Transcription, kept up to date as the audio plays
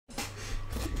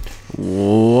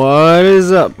What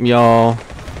is up, y'all?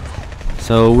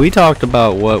 So we talked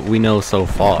about what we know so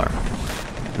far.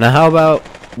 Now how about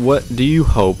what do you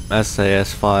hope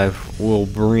SAS 5 will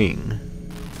bring?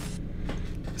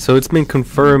 So it's been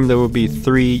confirmed there will be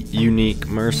 3 unique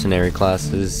mercenary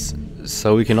classes,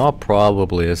 so we can all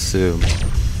probably assume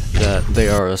that they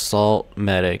are assault,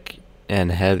 medic,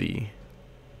 and heavy.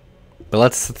 But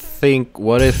let's think,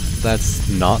 what if that's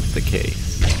not the case?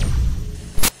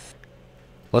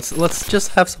 Let's just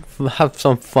have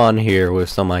some fun here with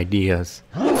some ideas.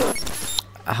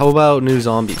 How about new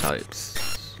zombie types?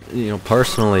 You know,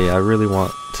 personally, I really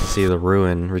want to see the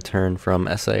Ruin return from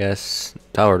SAS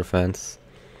Tower Defense,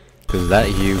 because that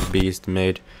huge beast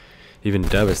made even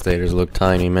Devastators look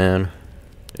tiny, man.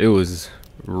 It was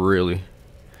really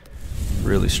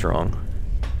strong.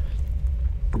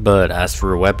 But as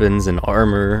for weapons and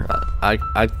armor,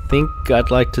 I think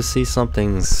I'd like to see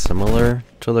something similar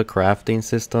to the crafting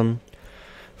system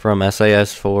from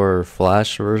SAS 4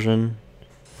 Flash version.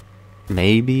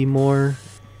 Maybe more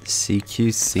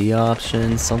CQC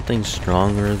options, something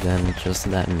stronger than just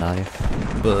that knife.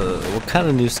 But what kind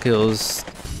of new skills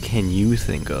can you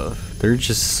think of? There's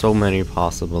just so many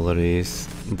possibilities.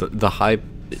 The hype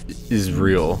is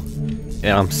real, and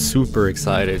I'm super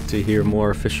excited to hear more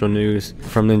official news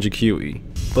from Ninja QE.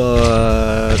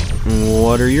 But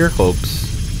what are your hopes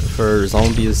for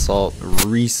Zombie Assault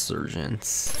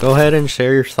Resurgence? Go ahead and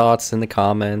share your thoughts in the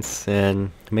comments,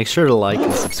 and make sure to like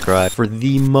and subscribe for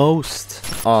the most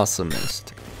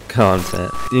awesomest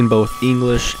content in both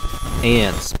English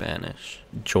and Spanish.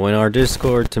 Join our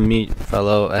Discord to meet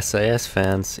fellow SAS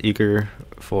fans eager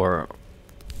for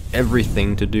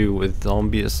everything to do with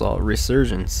Zombie Assault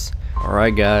Resurgence.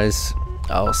 Alright guys,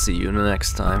 I'll see you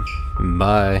next time.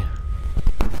 Bye.